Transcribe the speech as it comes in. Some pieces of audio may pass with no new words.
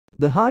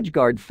The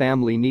Hojgaard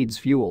family needs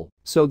fuel,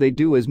 so they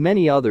do as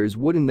many others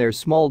would in their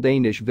small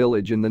Danish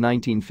village in the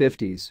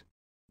 1950s.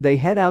 They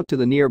head out to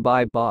the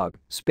nearby bog,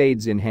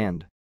 spades in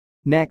hand.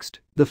 Next,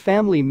 the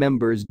family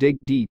members dig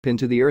deep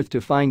into the earth to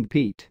find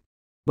peat.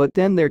 But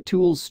then their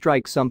tools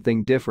strike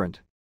something different.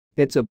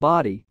 It's a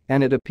body,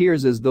 and it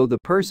appears as though the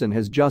person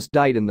has just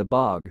died in the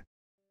bog.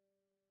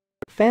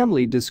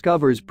 Family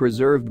discovers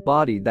preserved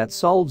body that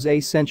solves a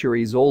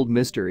centuries-old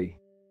mystery.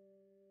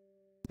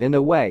 In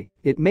a way,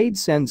 it made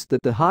sense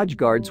that the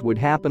Hojgaards would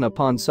happen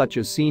upon such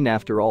a scene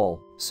after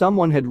all.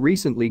 Someone had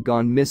recently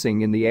gone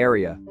missing in the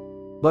area.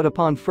 But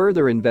upon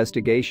further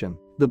investigation,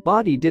 the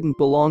body didn't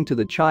belong to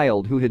the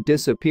child who had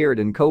disappeared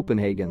in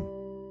Copenhagen.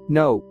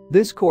 No,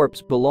 this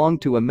corpse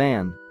belonged to a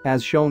man,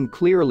 as shown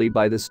clearly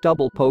by the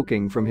stubble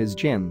poking from his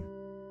chin.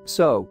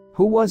 So,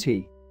 who was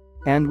he?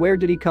 And where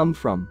did he come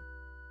from?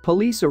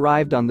 Police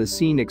arrived on the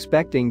scene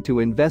expecting to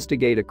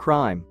investigate a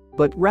crime,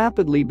 but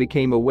rapidly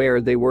became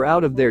aware they were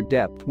out of their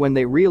depth when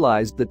they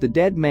realized that the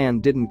dead man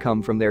didn't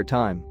come from their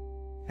time.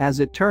 As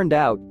it turned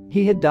out,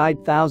 he had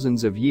died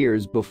thousands of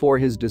years before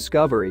his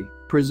discovery,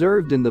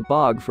 preserved in the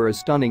bog for a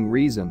stunning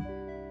reason.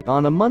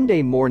 On a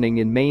Monday morning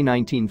in May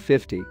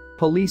 1950,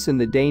 police in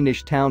the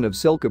Danish town of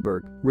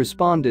Silkeborg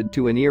responded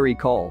to an eerie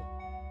call.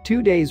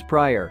 2 days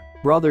prior,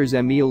 brothers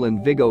Emil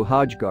and Viggo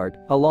Hojgaard,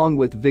 along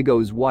with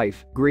Viggo's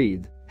wife,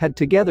 Grethe, had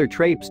together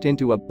traipsed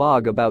into a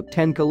bog about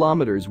 10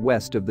 kilometers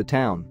west of the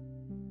town.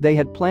 They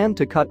had planned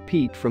to cut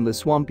peat from the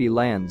swampy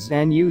lands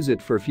and use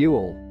it for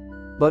fuel.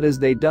 But as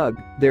they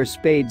dug, their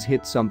spades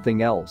hit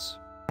something else.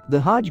 The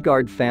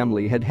Hojgaard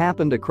family had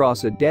happened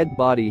across a dead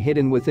body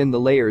hidden within the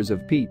layers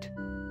of peat.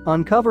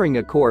 Uncovering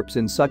a corpse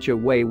in such a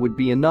way would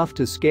be enough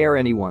to scare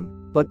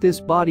anyone, but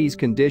this body's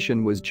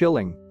condition was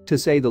chilling, to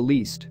say the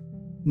least.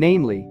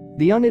 Namely,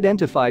 the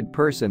unidentified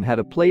person had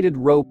a plaited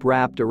rope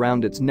wrapped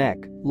around its neck,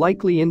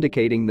 likely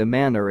indicating the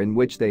manner in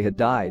which they had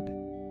died.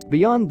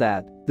 Beyond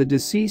that, the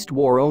deceased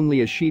wore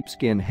only a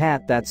sheepskin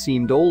hat that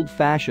seemed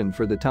old-fashioned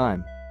for the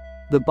time.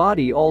 The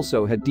body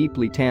also had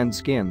deeply tanned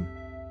skin.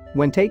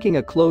 When taking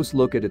a close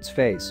look at its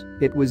face,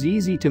 it was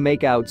easy to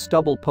make out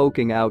stubble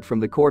poking out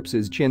from the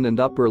corpse's chin and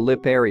upper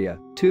lip area,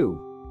 too.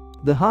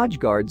 The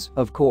Hojgaards,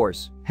 of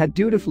course, had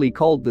dutifully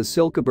called the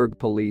Silkeborg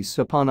police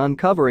upon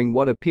uncovering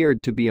what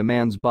appeared to be a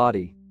man's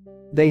body.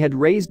 They had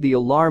raised the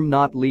alarm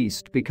not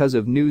least because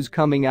of news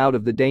coming out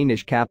of the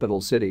Danish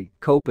capital city,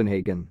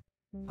 Copenhagen.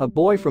 A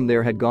boy from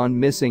there had gone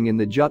missing in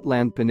the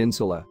Jutland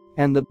Peninsula,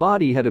 and the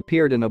body had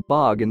appeared in a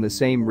bog in the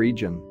same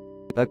region.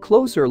 A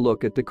closer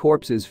look at the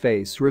corpse's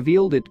face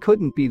revealed it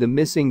couldn't be the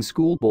missing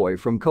schoolboy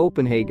from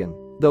Copenhagen,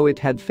 though it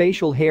had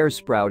facial hair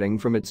sprouting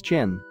from its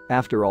chin,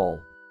 after all.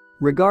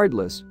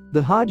 Regardless,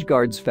 the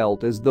Hojgaards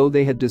felt as though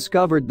they had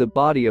discovered the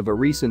body of a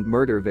recent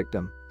murder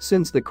victim,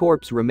 since the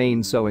corpse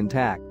remained so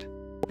intact.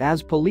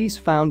 As police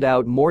found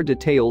out more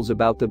details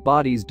about the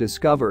body's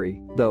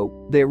discovery,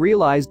 though, they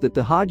realized that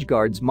the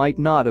Hojgaards might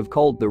not have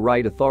called the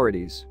right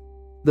authorities.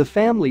 The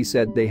family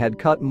said they had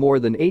cut more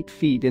than 8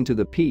 feet into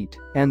the peat,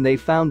 and they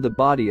found the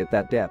body at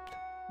that depth.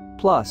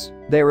 Plus,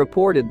 they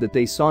reported that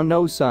they saw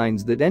no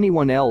signs that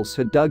anyone else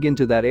had dug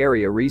into that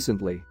area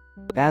recently.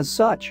 As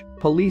such,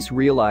 police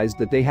realized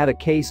that they had a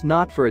case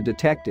not for a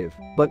detective,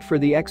 but for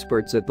the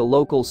experts at the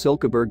local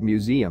Silkeborg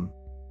Museum.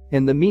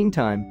 In the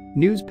meantime,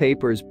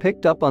 newspapers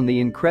picked up on the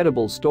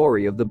incredible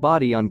story of the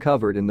body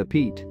uncovered in the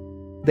peat.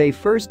 They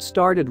first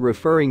started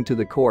referring to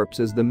the corpse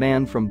as the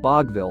man from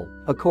Bogville,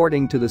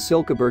 according to the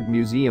Silkeborg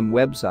Museum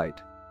website.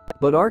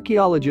 But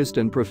archaeologist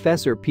and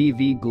Professor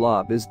P.V.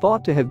 Glob is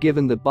thought to have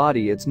given the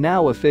body its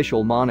now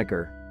official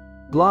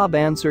moniker. Glob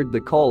answered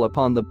the call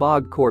upon the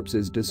bog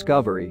corpse's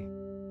discovery.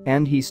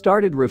 And he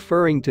started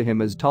referring to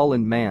him as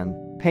Tolland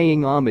Man,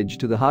 paying homage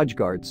to the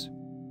Hojgaards.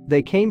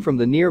 They came from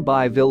the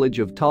nearby village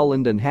of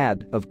Tolland and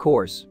had, of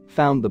course,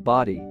 found the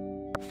body.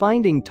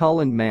 Finding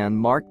Tolland Man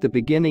marked the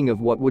beginning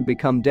of what would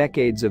become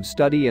decades of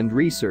study and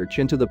research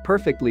into the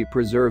perfectly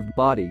preserved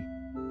body.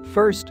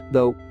 First,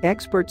 though,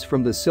 experts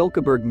from the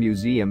Silkeborg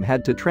Museum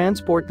had to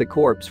transport the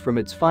corpse from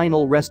its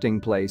final resting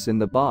place in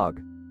the bog.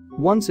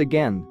 Once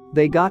again,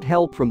 they got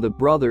help from the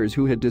brothers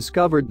who had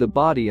discovered the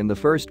body in the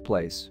first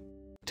place.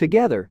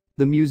 Together,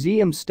 the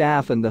museum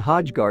staff and the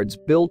Hojgaards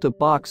built a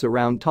box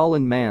around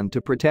Tolland Man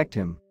to protect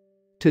him.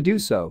 To do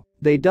so,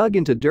 they dug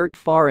into dirt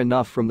far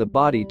enough from the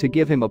body to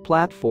give him a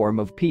platform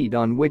of peat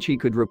on which he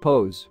could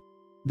repose.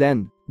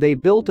 Then, they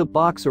built a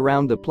box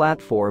around the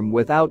platform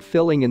without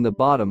filling in the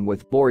bottom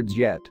with boards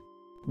yet.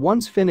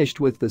 Once finished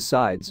with the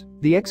sides,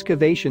 the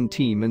excavation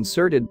team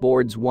inserted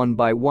boards one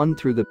by one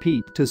through the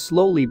peat to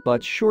slowly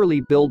but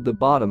surely build the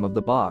bottom of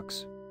the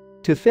box.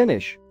 To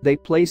finish, they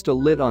placed a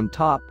lid on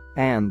top,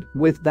 and,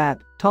 with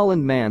that,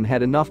 Tolland Man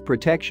had enough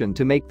protection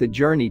to make the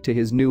journey to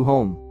his new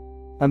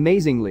home.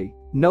 Amazingly,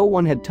 no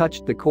one had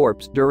touched the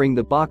corpse during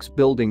the box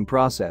building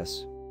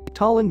process.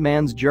 Tolland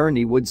Man's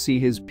journey would see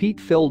his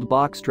peat-filled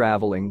box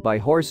traveling by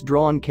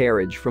horse-drawn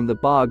carriage from the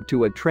bog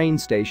to a train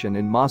station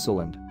in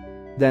Mosseland.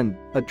 Then,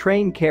 a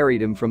train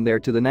carried him from there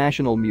to the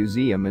National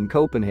Museum in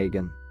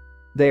Copenhagen.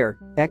 There,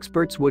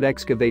 experts would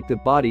excavate the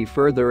body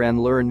further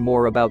and learn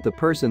more about the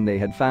person they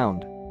had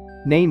found.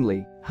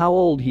 Namely, how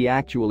old he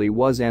actually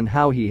was and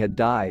how he had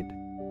died.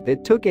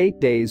 It took 8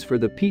 days for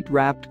the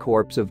peat-wrapped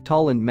corpse of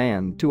Tolland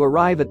Man to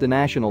arrive at the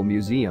National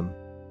Museum.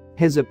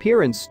 His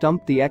appearance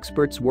stumped the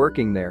experts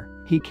working there.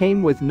 He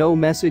came with no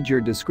message or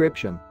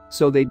description,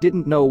 so they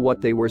didn't know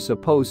what they were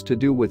supposed to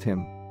do with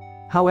him.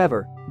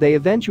 However, they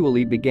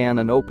eventually began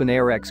an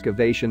open-air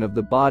excavation of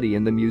the body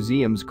in the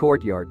museum's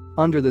courtyard,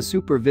 under the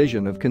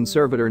supervision of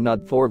conservator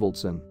Knud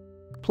Thorvaldsen.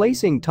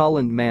 Placing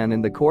Tolland Man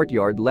in the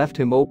courtyard left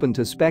him open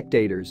to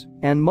spectators,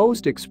 and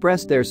most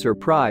expressed their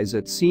surprise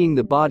at seeing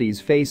the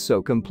body's face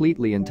so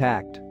completely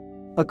intact.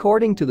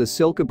 According to the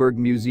Silkeborg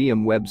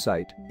Museum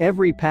website,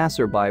 every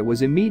passerby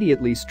was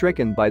immediately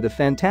stricken by the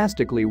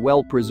fantastically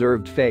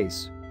well-preserved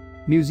face.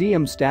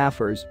 Museum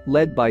staffers,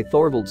 led by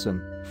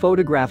Thorvaldsen,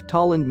 photographed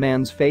Tolland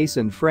Man's face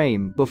and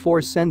frame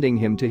before sending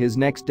him to his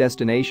next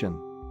destination.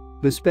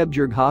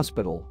 Bispebjerg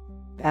Hospital.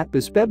 At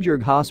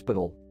Bispebjerg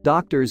Hospital,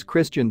 doctors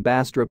Christian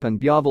Bastrup and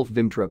Bjørvulf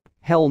Vimtrup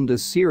helmed a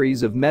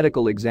series of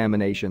medical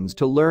examinations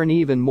to learn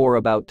even more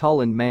about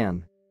Tolland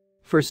Man.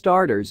 For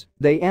starters,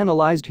 they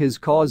analyzed his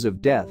cause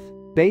of death.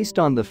 Based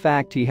on the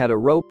fact he had a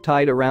rope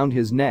tied around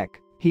his neck,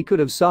 he could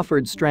have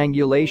suffered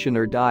strangulation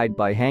or died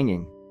by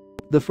hanging.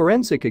 The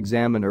forensic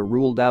examiner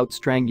ruled out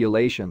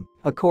strangulation,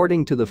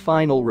 according to the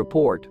final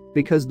report,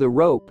 because the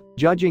rope,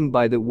 judging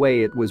by the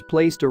way it was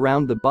placed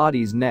around the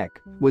body's neck,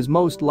 was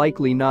most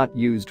likely not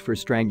used for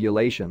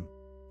strangulation.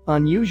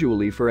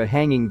 Unusually for a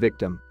hanging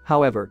victim,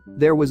 however,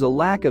 there was a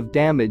lack of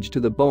damage to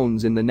the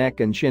bones in the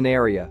neck and chin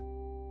area.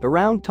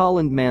 Around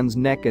Tolland Man's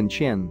neck and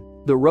chin,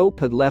 the rope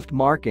had left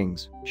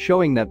markings,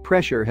 showing that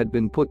pressure had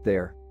been put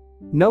there.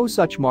 No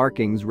such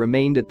markings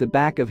remained at the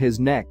back of his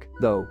neck,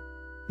 though.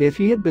 If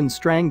he had been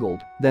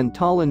strangled, then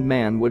Tolland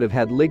Man would have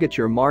had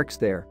ligature marks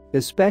there,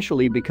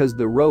 especially because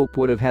the rope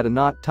would have had a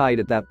knot tied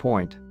at that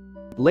point.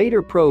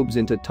 Later probes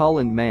into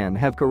Tolland Man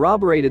have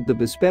corroborated the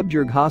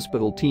Bispebjerg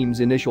Hospital team's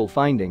initial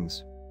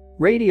findings.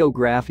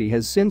 Radiography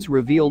has since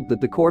revealed that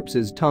the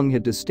corpse's tongue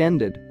had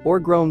distended or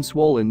grown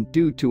swollen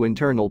due to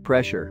internal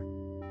pressure.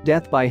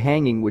 Death by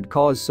hanging would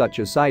cause such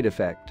a side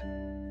effect.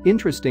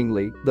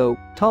 Interestingly, though,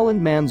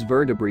 Tolland Man's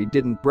vertebrae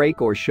didn't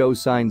break or show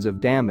signs of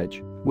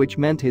damage, which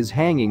meant his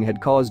hanging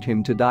had caused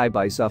him to die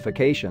by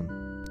suffocation.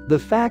 The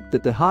fact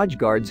that the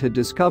Hojgaards had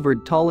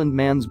discovered Tolland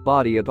Man's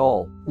body at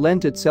all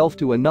lent itself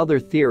to another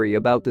theory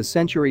about the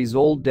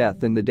centuries-old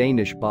death in the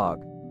Danish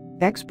bog.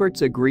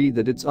 Experts agree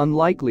that it's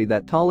unlikely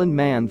that Tolland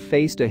Man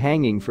faced a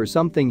hanging for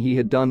something he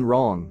had done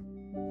wrong.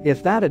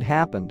 If that had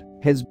happened,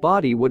 his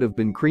body would have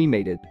been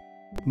cremated.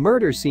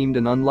 Murder seemed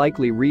an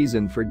unlikely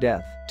reason for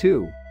death,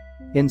 too.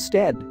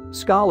 Instead,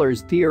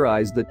 scholars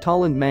theorize that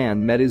Tolland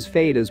Man met his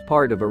fate as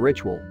part of a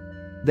ritual.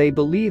 They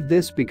believe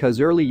this because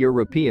early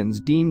Europeans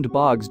deemed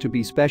bogs to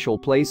be special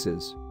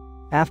places.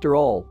 After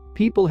all,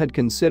 people had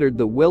considered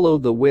the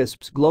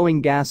will-o'-the-wisp's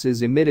glowing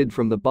gases emitted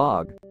from the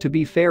bog to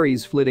be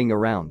fairies flitting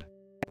around.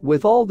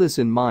 With all this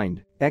in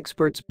mind,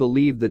 experts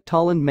believe that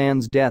Tolland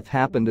Man's death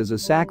happened as a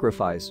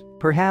sacrifice,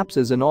 perhaps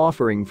as an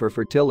offering for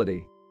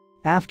fertility.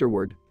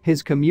 Afterward,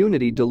 his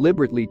community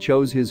deliberately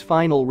chose his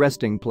final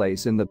resting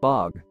place in the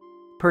bog.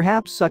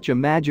 Perhaps such a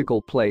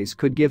magical place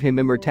could give him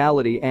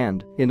immortality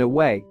and, in a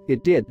way,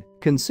 it did,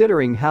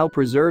 considering how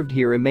preserved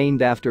he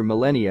remained after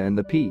millennia in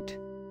the peat.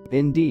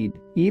 Indeed,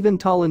 even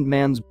Tolland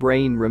Man's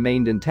brain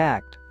remained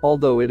intact,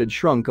 although it had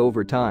shrunk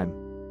over time.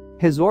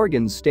 His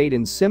organs stayed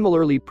in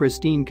similarly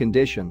pristine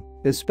condition,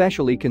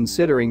 especially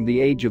considering the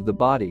age of the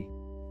body.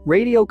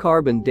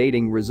 Radiocarbon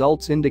dating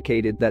results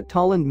indicated that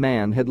Tolland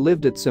Man had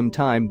lived at some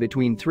time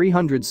between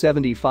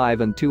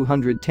 375 and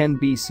 210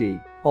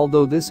 BC,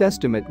 although this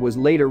estimate was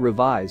later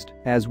revised,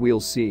 as we'll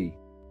see.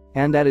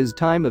 And at his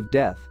time of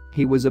death,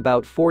 he was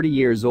about 40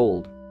 years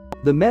old.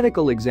 The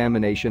medical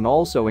examination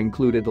also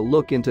included a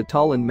look into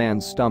Tolland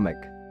Man's stomach.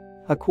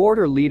 A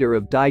quarter-liter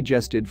of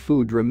digested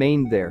food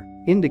remained there,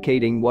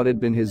 indicating what had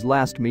been his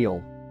last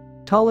meal.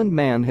 Tolland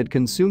Man had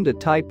consumed a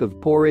type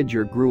of porridge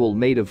or gruel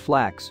made of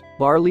flax,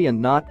 barley and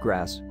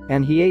knotgrass,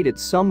 and he ate it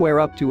somewhere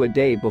up to a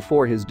day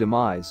before his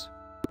demise.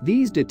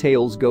 These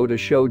details go to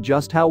show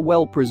just how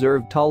well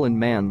preserved Tolland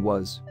Man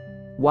was.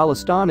 While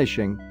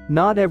astonishing,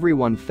 not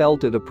everyone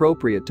felt it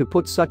appropriate to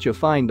put such a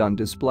find on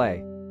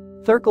display.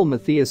 Thurkel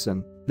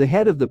Mathiasen, the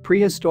head of the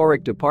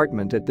prehistoric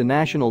department at the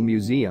National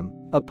Museum,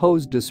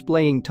 opposed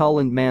displaying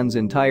Tolland Man's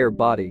entire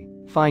body,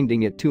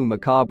 finding it too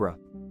macabre.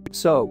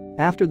 So,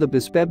 after the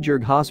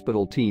Bispebjerg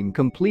Hospital team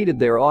completed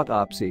their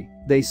autopsy,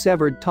 they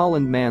severed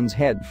Tolland Man's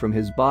head from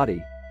his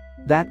body.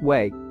 That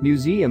way,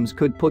 museums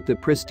could put the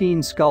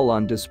pristine skull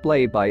on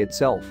display by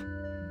itself.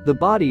 The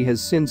body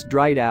has since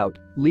dried out,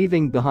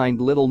 leaving behind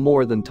little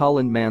more than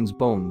Tolland Man's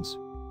bones.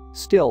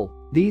 Still,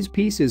 these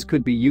pieces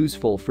could be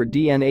useful for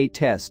DNA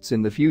tests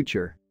in the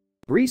future.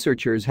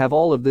 Researchers have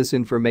all of this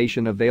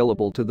information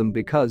available to them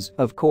because,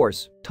 of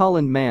course,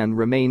 Tolland Man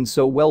remained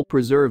so well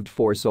preserved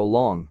for so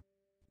long.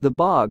 The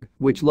bog,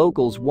 which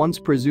locals once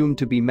presumed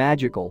to be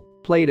magical,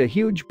 played a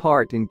huge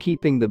part in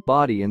keeping the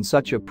body in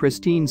such a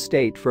pristine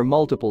state for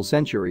multiple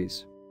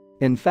centuries.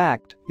 In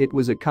fact, it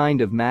was a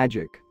kind of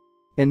magic.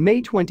 In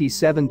May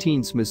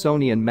 2017,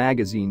 Smithsonian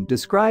Magazine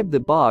described the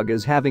bog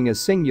as having a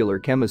singular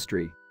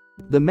chemistry.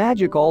 The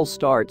magic all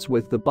starts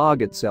with the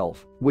bog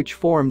itself, which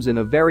forms in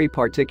a very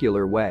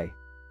particular way.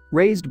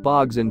 Raised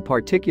bogs in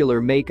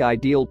particular make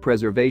ideal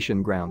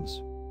preservation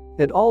grounds.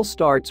 It all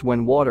starts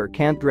when water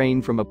can't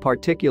drain from a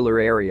particular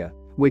area,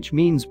 which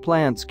means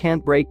plants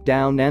can't break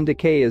down and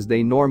decay as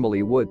they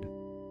normally would.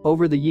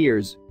 Over the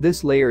years,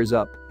 this layers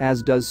up,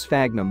 as does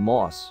sphagnum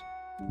moss.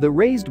 The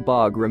raised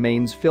bog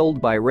remains filled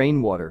by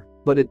rainwater,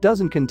 but it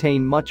doesn't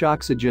contain much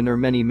oxygen or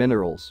many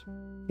minerals.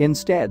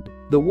 Instead,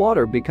 the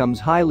water becomes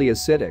highly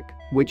acidic,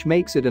 which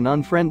makes it an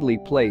unfriendly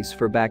place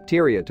for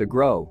bacteria to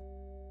grow.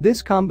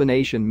 This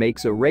combination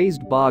makes a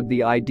raised bog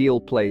the ideal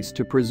place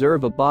to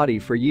preserve a body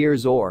for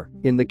years or,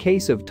 in the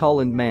case of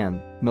Tolland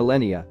Man,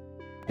 millennia.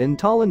 In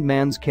Tolland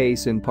Man's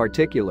case in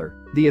particular,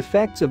 the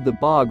effects of the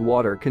bog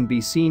water can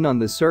be seen on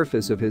the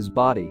surface of his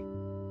body.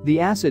 The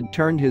acid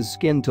turned his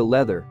skin to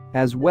leather,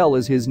 as well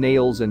as his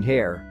nails and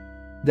hair.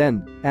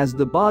 Then, as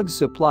the bog's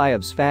supply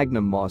of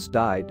sphagnum moss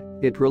died,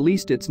 it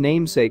released its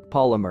namesake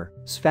polymer,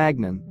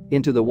 sphagnin,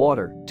 into the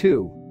water,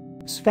 too.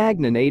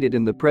 Sphagnin aided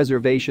in the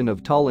preservation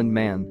of Tolland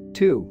Man,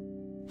 too.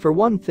 For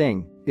one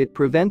thing, it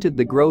prevented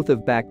the growth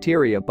of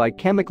bacteria by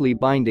chemically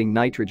binding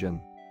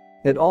nitrogen.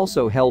 It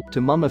also helped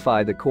to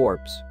mummify the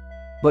corpse.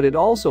 But it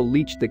also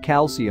leached the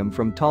calcium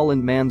from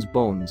Tolland Man's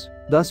bones,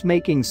 thus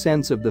making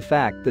sense of the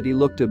fact that he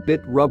looked a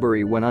bit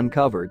rubbery when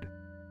uncovered.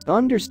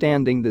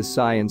 Understanding this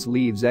science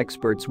leaves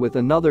experts with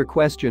another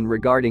question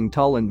regarding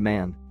Tolland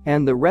Man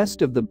and the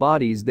rest of the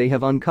bodies they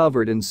have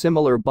uncovered in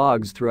similar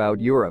bogs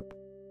throughout Europe.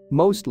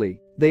 Mostly,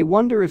 they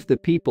wonder if the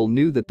people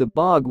knew that the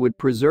bog would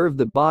preserve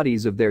the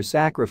bodies of their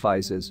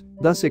sacrifices,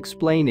 thus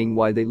explaining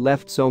why they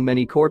left so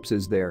many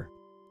corpses there.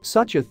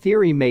 Such a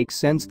theory makes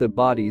sense. The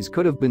bodies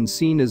could have been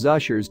seen as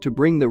ushers to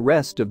bring the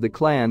rest of the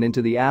clan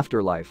into the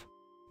afterlife.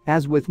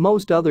 As with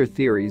most other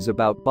theories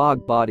about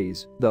bog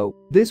bodies, though,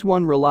 this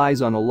one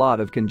relies on a lot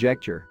of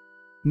conjecture.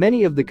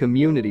 Many of the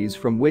communities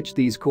from which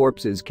these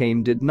corpses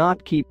came did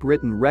not keep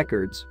written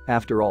records,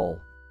 after all.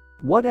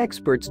 What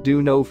experts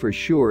do know for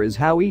sure is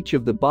how each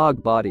of the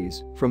bog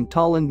bodies, from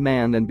Tolland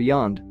Man and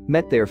beyond,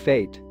 met their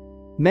fate.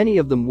 Many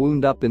of them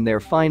wound up in their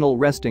final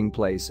resting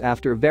place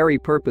after very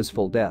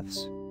purposeful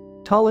deaths.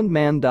 Tolland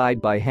Man died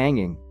by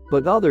hanging,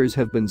 but others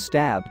have been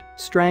stabbed,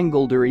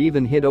 strangled or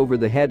even hit over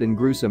the head in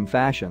gruesome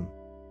fashion.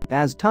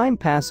 As time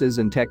passes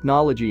and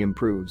technology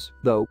improves,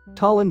 though,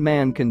 Tolland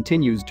Man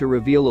continues to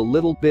reveal a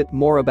little bit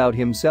more about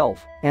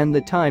himself and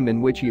the time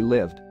in which he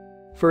lived.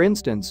 For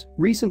instance,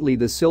 recently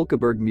the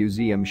Silkeborg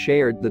Museum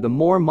shared that a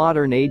more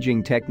modern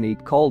aging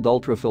technique called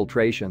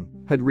ultrafiltration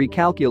had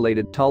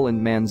recalculated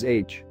Tolland Man's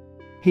age.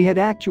 He had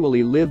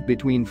actually lived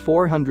between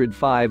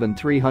 405 and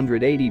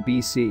 380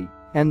 BC,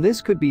 and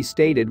this could be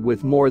stated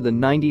with more than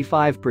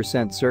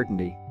 95%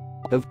 certainty.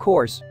 Of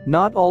course,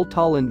 not all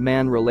Tolland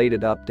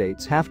Man-related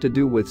updates have to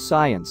do with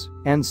science,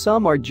 and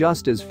some are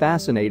just as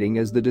fascinating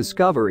as the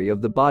discovery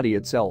of the body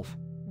itself.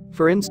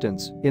 For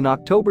instance, in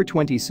October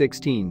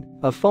 2016,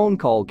 a phone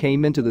call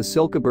came into the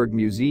Silkeborg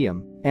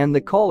Museum, and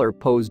the caller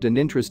posed an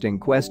interesting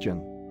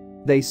question.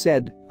 They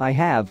said, "I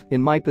have,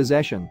 in my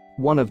possession,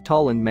 one of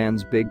Tolland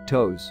Man's big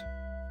toes.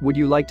 Would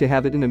you like to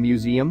have it in a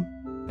museum?"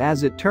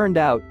 As it turned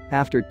out,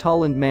 after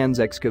Tolland Man's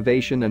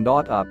excavation and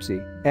autopsy,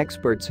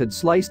 experts had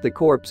sliced the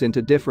corpse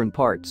into different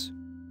parts.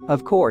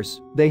 Of course,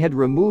 they had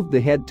removed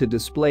the head to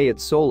display it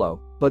solo,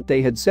 but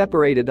they had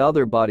separated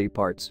other body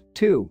parts,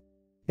 too.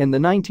 In the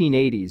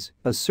 1980s,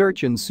 a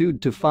search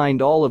ensued to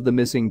find all of the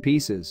missing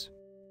pieces.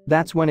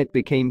 That's when it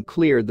became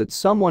clear that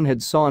someone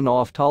had sawn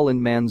off Tolland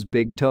Man's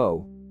big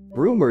toe.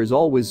 Rumors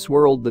always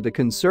swirled that a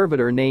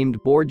conservator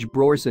named Borge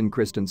Brorson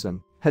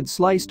Christensen had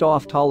sliced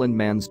off Tolland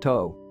Man's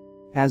toe.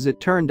 As it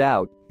turned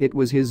out, it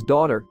was his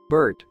daughter,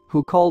 Bert,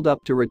 who called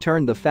up to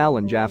return the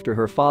phalange after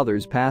her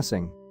father's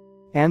passing.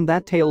 And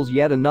that tells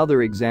yet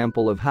another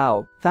example of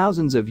how,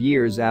 thousands of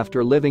years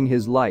after living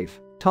his life,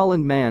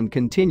 Tolland Man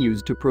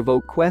continues to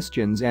provoke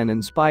questions and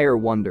inspire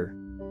wonder.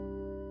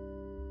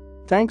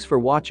 Thanks for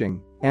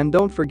watching, and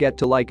don't forget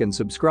to like and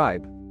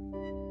subscribe.